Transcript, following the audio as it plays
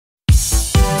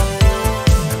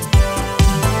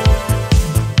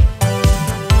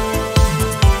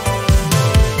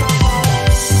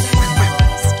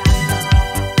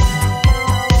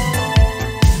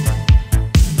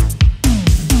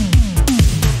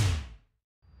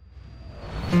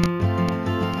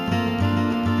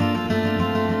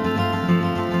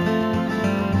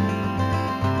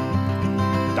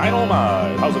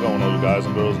Dynamite! How's it going, all you guys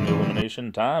and girls in the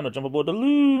Illumination? Time to jump aboard the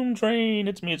Loom train.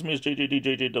 It's me, it's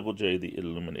JJ, the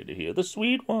Illuminator here, the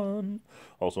sweet one.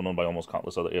 Also known by almost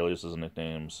countless other aliases and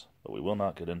nicknames, but we will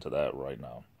not get into that right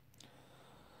now.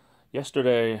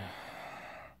 Yesterday,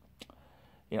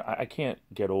 I can't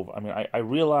get over, I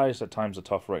realize that times are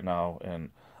tough right now, and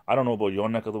I don't know about your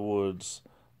neck of the woods,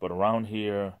 but around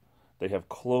here, they have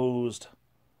closed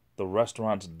the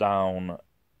restaurants down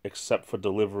except for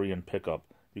delivery and pickup.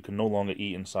 You can no longer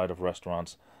eat inside of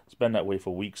restaurants. It's been that way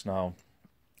for weeks now.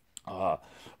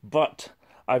 But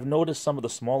I've noticed some of the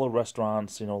smaller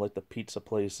restaurants, like the pizza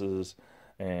places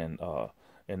and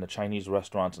the Chinese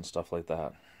restaurants and stuff like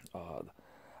that.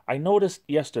 I noticed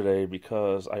yesterday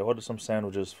because I ordered some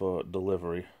sandwiches for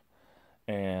delivery,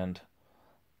 and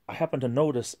I happened to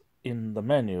notice in the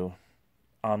menu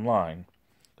online,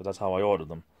 because that's how I ordered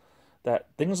them, that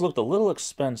things looked a little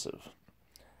expensive.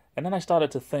 And then I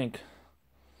started to think,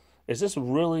 is this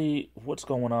really what's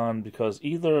going on? Because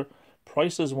either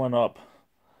prices went up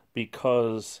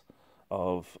because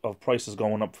of prices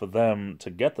going up for them to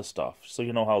get the stuff. So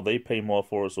you know how they pay more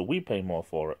for it, so we pay more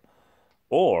for it.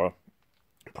 Or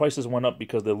prices went up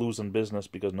because they're losing business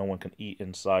because no one can eat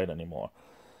inside anymore.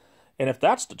 And if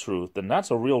that's the truth, then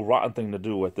that's a real rotten thing to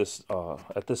do at this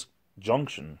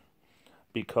junction.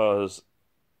 Because,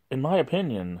 in my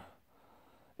opinion,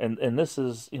 and this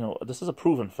is a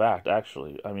proven fact,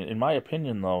 actually. In my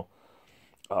opinion, though,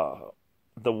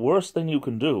 the worst thing you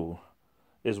can do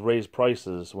is raise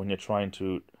prices when you're trying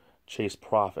to chase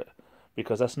profit,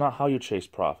 because that's not how you chase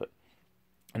profit.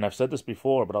 And I've said this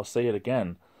before, but I'll say it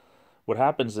again. What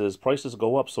happens is prices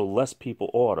go up so less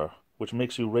people order, which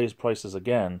makes you raise prices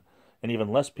again, and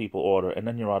even less people order, and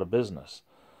then you're out of business.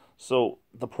 So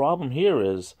the problem here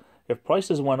is, if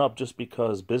prices went up just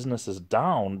because business is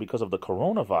down because of the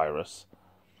coronavirus,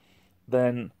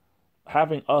 then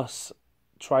having us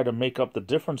try to make up the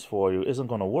difference for you isn't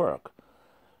going to work.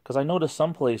 Because I notice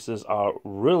some places are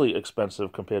really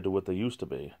expensive compared to what they used to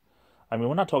be.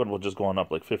 We're not talking about just going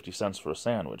up like 50 cents for a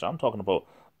sandwich. I'm talking about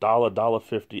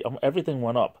 $1.50. Everything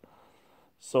went up.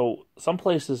 So some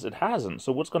places it hasn't.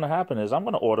 So what's going to happen is I'm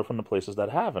going to order from the places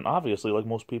that haven't, obviously, like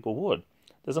most people would.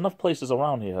 There's enough places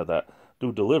around here that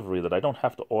do delivery that I don't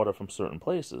have to order from certain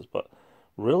places. But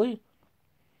really,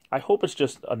 I hope it's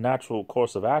just a natural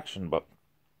course of action. But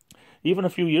even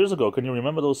a few years ago, can you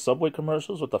remember those Subway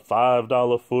commercials with the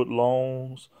 $5 foot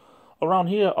longs? Around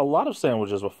here, a lot of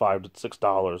sandwiches were $5 to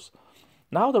 $6.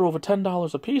 Now they're over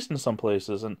 $10 a piece in some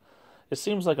places, and it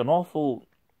seems like an awful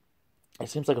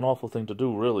thing to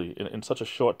do, really, in such a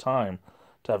short time,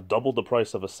 to have doubled the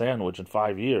price of a sandwich in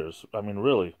 5 years.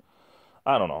 Really,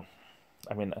 I don't know.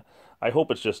 I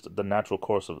hope it's just the natural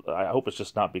course of. I hope it's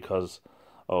just not because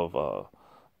of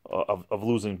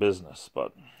losing business.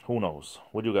 But who knows?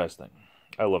 What do you guys think?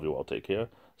 I love you all. Take care.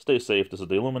 Stay safe. This is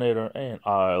the Illuminator, and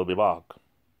I'll be back.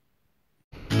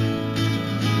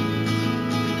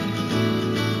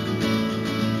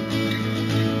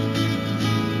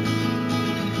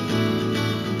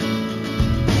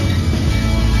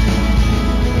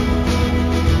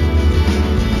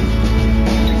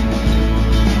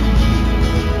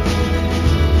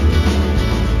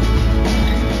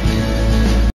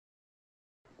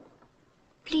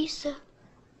 Please, sir,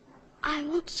 I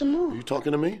want some more. Are you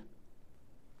talking to me?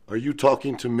 Are you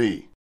talking to me?